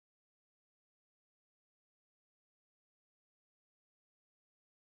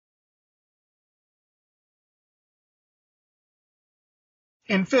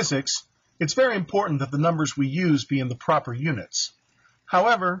In physics, it's very important that the numbers we use be in the proper units.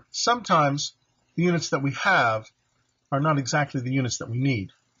 However, sometimes the units that we have are not exactly the units that we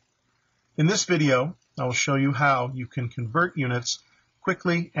need. In this video, I will show you how you can convert units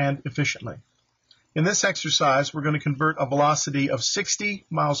quickly and efficiently. In this exercise, we're going to convert a velocity of 60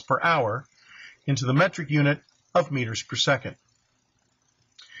 miles per hour into the metric unit of meters per second.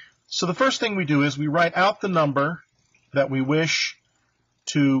 So the first thing we do is we write out the number that we wish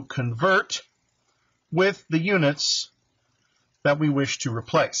to convert with the units that we wish to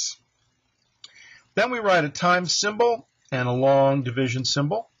replace. Then we write a times symbol and a long division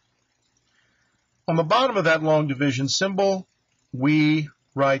symbol. On the bottom of that long division symbol, we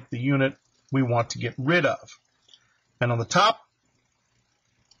write the unit we want to get rid of. And on the top,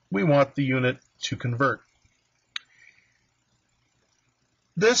 we want the unit to convert.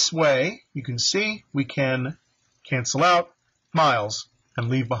 This way, you can see we can cancel out miles and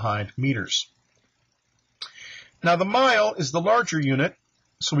leave behind meters. Now the mile is the larger unit,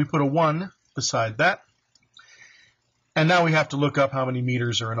 so we put a 1 beside that. And now we have to look up how many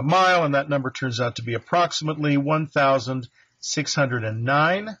meters are in a mile, and that number turns out to be approximately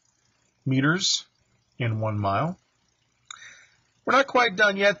 1,609 meters in 1 mile. We're not quite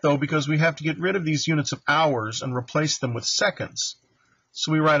done yet, though, because we have to get rid of these units of hours and replace them with seconds.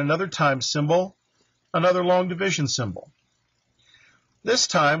 So we write another times symbol, another long division symbol. This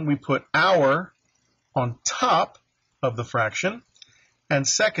time we put hour on top of the fraction and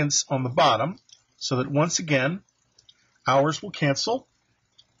seconds on the bottom, so that once again hours will cancel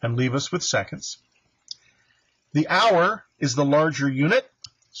and leave us with seconds. The hour is the larger unit,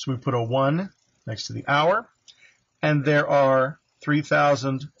 so we put a 1 next to the hour, and there are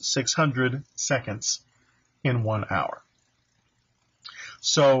 3,600 seconds in 1 hour.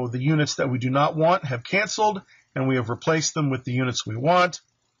 So the units that we do not want have canceled, and we have replaced them with the units we want.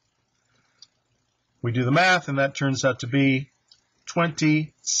 We do the math, and that turns out to be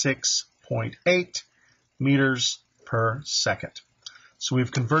 26.8 meters per second. So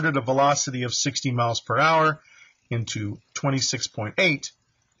we've converted a velocity of 60 miles per hour into 26.8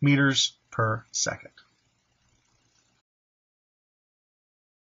 meters per second.